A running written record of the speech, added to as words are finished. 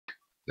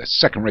The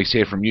second race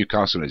here from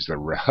Newcastle is the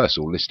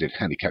Rehearsal listed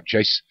handicap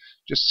chase.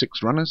 Just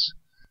 6 runners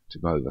to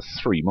go over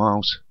 3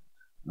 miles.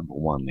 Number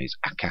 1 is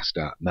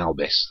Acasta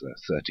Malbis, the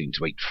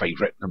 13-8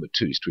 favourite. Number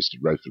 2 is Twisted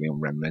Road for Leon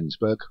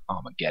Remlensberg.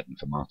 Armageddon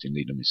for Martin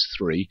Needham is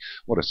 3.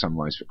 What a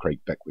Sunrise for Craig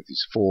Beckwith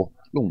is 4.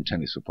 Lawn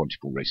Tennis for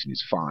Pontypool Racing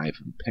is 5.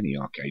 And Penny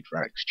Arcade for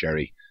Alex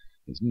Cherry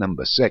is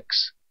number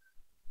 6.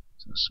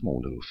 So a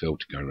small little field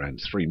to go around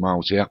 3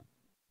 miles here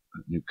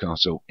at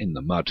Newcastle in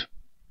the mud.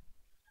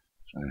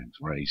 Flags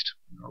raised,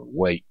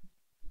 away.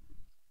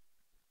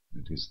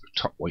 It is the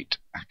top weight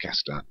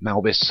Acasta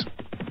Malbis.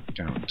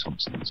 Darren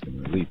Thompson is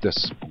going to lead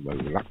this,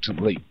 although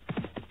reluctantly.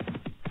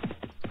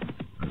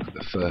 Over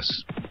the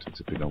first,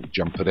 took a big old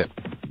jump at it.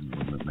 The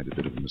one that made a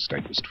bit of a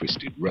mistake was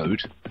Twisted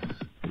Road.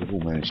 But they've all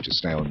managed to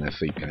stay on their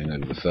feet going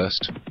over the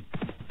first.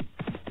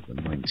 The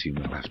 19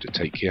 they'll have to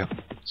take here.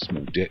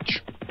 Small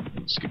ditch.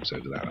 And skips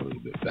over that a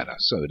little bit better.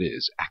 So it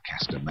is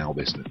Acasta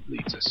Malbis that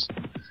leads us.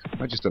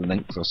 By just a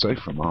length or so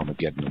from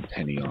Armageddon and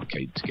Penny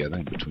Arcade together.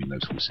 In between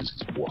those horses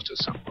is What a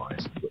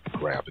Sunrise. You've got the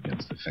grey up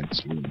against the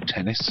fence, Lawn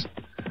Tennis.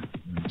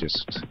 And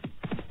just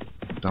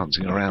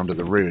dancing around at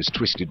the rear is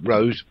Twisted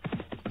Road.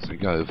 As they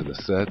go over the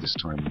third, this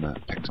time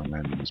pecked on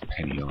landing was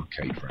Penny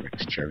Arcade for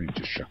Alex Cherry and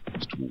just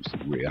shuffles towards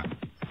the rear.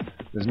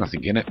 There's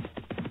nothing in it.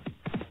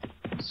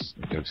 As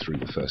they go through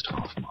the first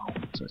half mile.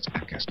 So it's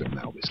Acasta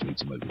Malbis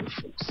leads them over the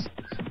fourth.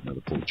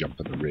 Another poor jump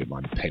at the rear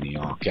by Penny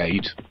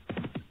Arcade.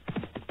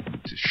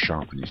 To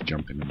sharpen his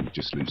jumping, and we're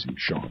just losing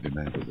shot of him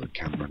out of the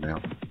camera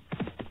now.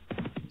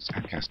 It's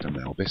Acasta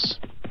Malbis,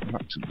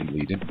 reluctantly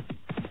leading.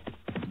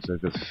 He's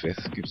over the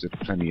fifth, gives it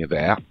plenty of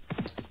air.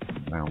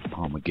 Allow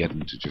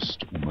Armageddon to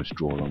just almost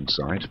draw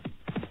alongside.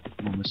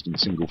 Almost in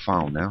single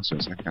file now, so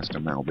it's Acasta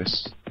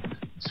Malbis.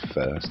 It's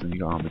first, then you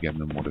got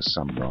Armageddon and What a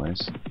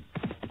Sunrise.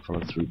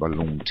 Followed through by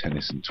Lawn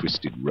Tennis and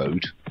Twisted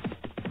Road.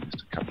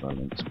 Just a couple of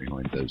lengths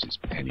behind those is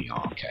Penny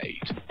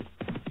Arcade.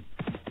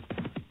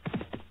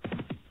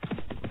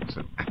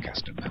 So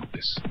Acasta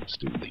Malbis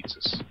still leads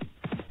us.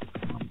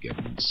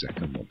 Armageddon in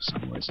second, What a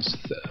Sunrise is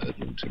third,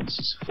 Lawn Tennis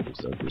is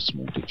fourth, over a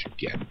small ditch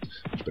again.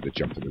 Much better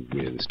jump at the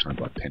rear this time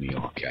by Penny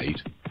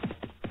Arcade.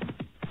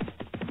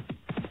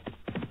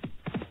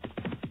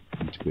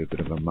 Need to be a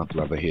bit of a mud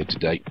lover here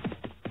today.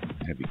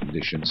 Heavy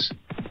conditions.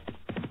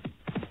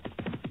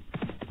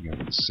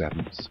 Over the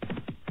seventh.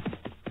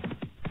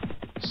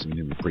 Seen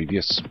in the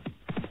previous.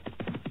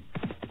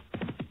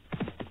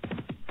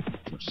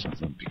 Josh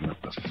Sutherland picking up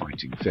the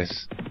fighting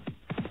fifth.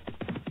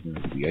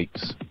 Over the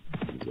eighth.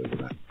 Over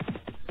that.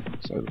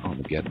 So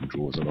Armageddon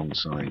draws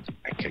alongside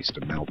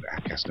Acasta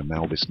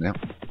Malbis now.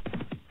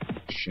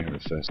 Share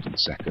of first and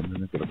second,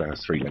 and they've got about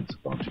a 3-length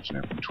advantage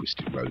now from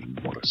Twisted Road and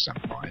What a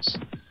Sunrise.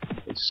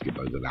 They'll skip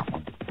over that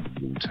one.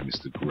 Lawn Tennis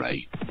the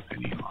grey,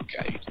 Penny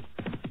Arcade.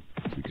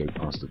 As we go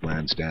past the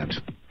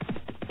grandstand.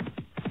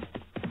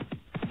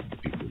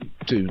 People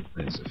do,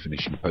 there's a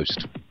finishing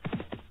post.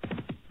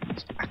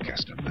 It's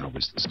Acasta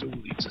Malbis that still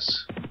leads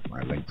us by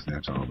a length now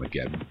to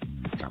Armageddon.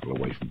 A couple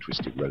away from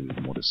Twisted Road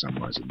and What a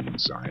Sunrise on the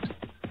inside.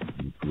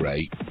 And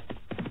grey,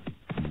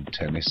 and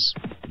Tennis,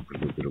 for a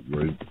little bit of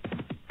room.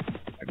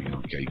 Penny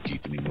Arcade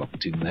keeping him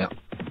locked in there.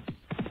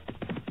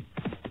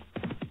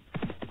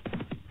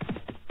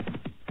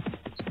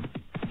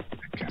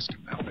 Acasta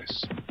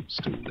Malbis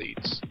still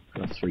leads.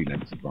 Got a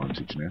 3-length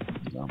advantage now.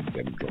 As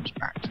Armageddon drops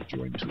back to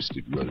join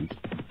Twisted Road.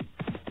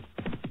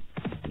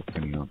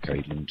 Penny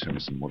Arcade, Lawn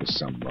Tennis and What a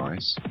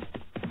Sunrise.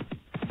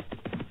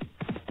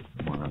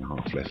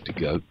 1.5 left to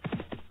go.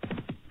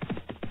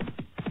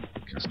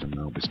 Acasta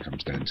Malbis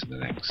comes down to the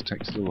next,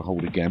 takes a little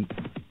hold again.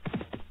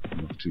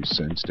 Not too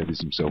soon,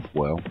 steadies himself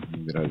well.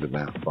 We'll get over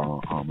that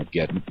bar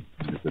Armageddon.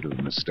 Made a bit of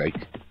a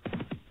mistake.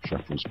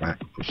 Shuffles back,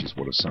 pushes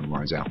What a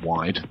Sunrise out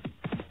wide.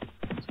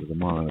 So with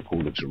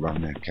 1.25 miles to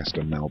run there,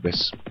 Acasta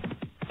Malbis.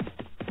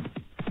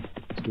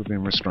 Still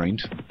being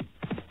restrained.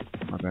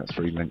 About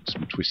 3 lengths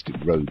from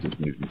Twisted Road, that's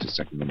moved into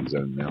second on his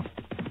own now.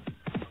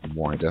 And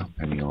wider,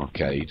 Penny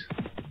Arcade.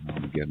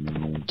 Armageddon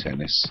and Lawn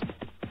Tennis.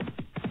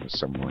 What a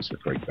Sunrise for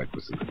Craig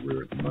Beckwith at the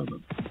rear at the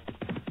moment.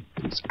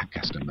 It's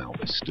Acasta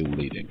Malbis still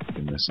leading.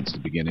 Been there since the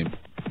beginning.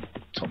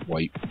 Top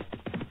weight.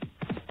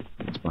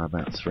 It's by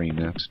about 3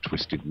 now to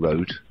Twisted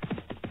Road.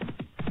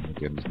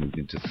 Armageddon's moved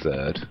into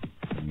third.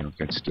 Penny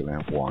Arcade still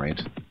out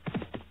wide.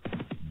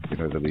 Get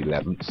over the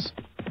 11th.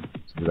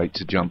 So with 8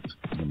 to jump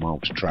and a mile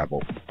to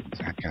travel.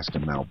 It's Acasta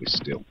Malbis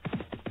still.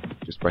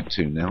 Just by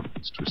 2 now.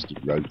 It's Twisted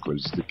Road,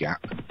 closes the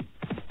gap.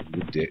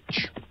 The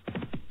ditch.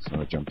 So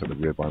I jump at the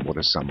rear by What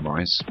a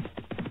Sunrise.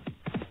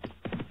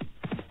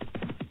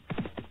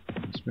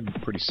 It's been a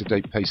pretty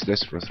sedate pace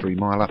this for a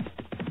 3-miler.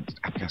 It's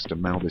Acasta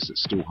Malbis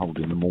that's still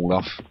holding them all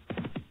off.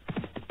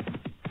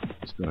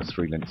 It's got a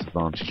 3-length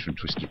advantage from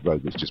Twisted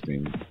Road that's just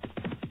been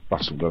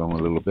bustled along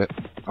a little bit.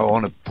 Oh,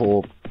 on a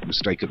poor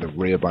mistake at the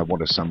rear by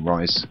What a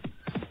Sunrise.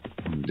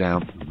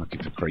 Down, I'm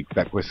looking for Craig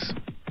Beckwith.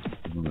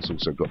 one that's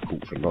also got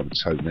caught for a lot of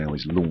toe now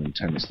is Lawn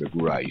Tennis the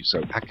Grey.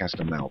 So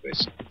Acaster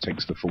Malvis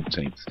takes the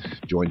 14th,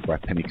 joined by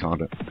Penny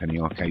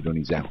Arcade on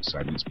his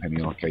outside. And it's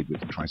Penny Arcade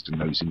that tries to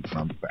nose in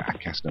front, but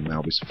Acaster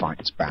Malvis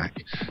fights back.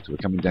 So we're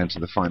coming down to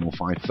the final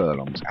 5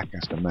 furlongs.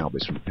 Acaster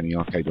Malvis from Penny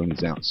Arcade on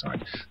his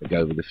outside. They go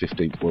over the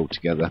 15th world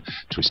together.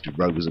 Twisted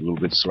Road was a little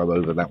bit slow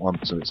over that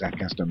one, so it's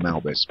Acaster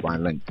Malvis by a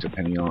length to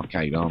Penny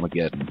Arcade.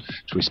 Armageddon,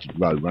 Twisted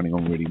Road running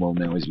on really well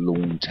now is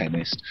Lawn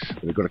Tennis.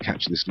 But they've got to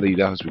catch this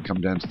leader as we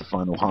come down to the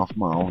final half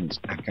mile, and it's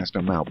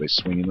Acaster Malvis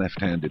swinging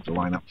left-handed to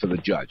line up for the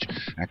judge.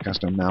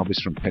 Acaster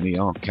Malvis from Penny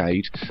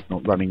Arcade,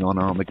 not running on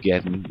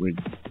Armageddon. We're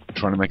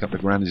trying to make up the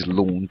ground is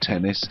Lawn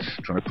Tennis,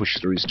 trying to push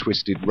through his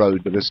Twisted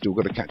Road, but they've still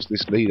got to catch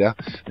this leader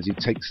as he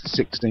takes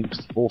the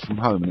 16th, 4 from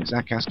home, and it's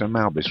Acaster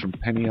Malvis from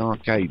Penny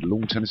Arcade.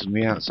 Lawn Tennis on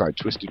the outside,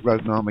 Twisted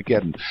Road and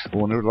Armageddon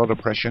all under a lot of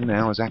pressure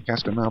now as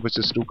Acaster Malvis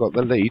has still got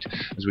the lead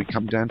as we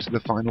come down to the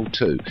final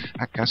 2.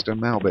 Acaster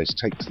Malvis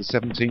takes the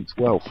 17th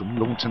well from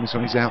Lawn Tennis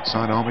on his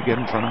outside.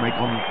 Armageddon trying to make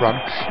on the run.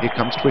 Here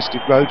comes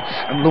Twisted Road,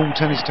 and Lawn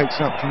Tennis takes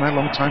it up from our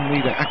long-time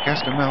leader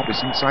Acaster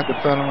Malvis inside the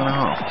furlong and a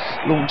half.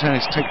 Lawn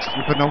Tennis takes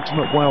the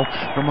penultimate well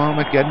from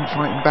Armageddon,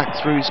 fighting back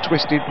through his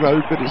Twisted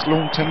Road, but it's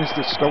Lawn Tennis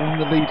that's stolen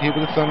the lead here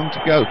with a furlong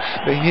to go.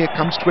 But here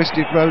comes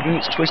Twisted Road, and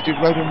it's Twisted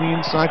Road on the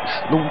inside.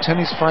 Lawn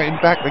Tennis fighting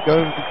back. They go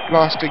over the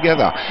glass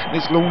together, and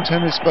it's Lawn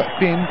Tennis but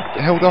being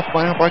held off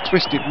by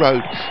Twisted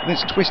Road, and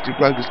it's Twisted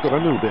Road that's got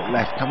a little bit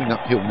left coming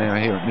uphill now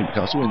here at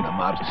Newcastle in the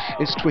mud.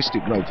 It's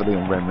Twisted Road for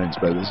Leon Van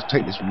Rensburg. Let's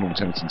take this from Lawn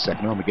Tennis in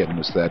second. Armageddon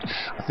was third.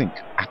 I think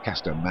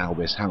Acaster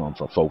Malvis hang on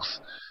for fourth,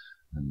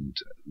 and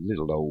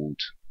little old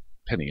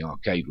Penny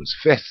Arcade was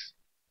fifth.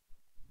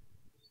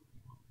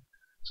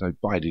 So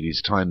bided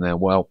his time there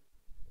well.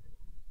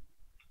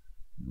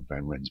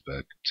 Van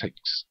Rensburg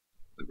takes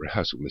the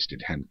Rehearsal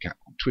listed handicap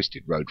on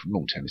Twisted Road from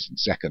Lawn Tennis in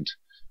second.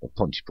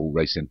 Pontypool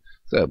Racing.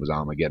 Third was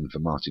Armageddon for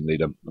Martin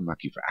Leader.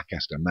 Unlucky for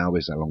Acaster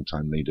Malvis, our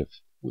long-time leader,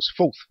 was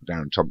fourth for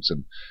Darren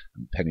Thompson,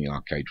 and Penny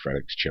Arcade for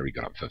Alex Cherry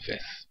got up for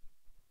fifth.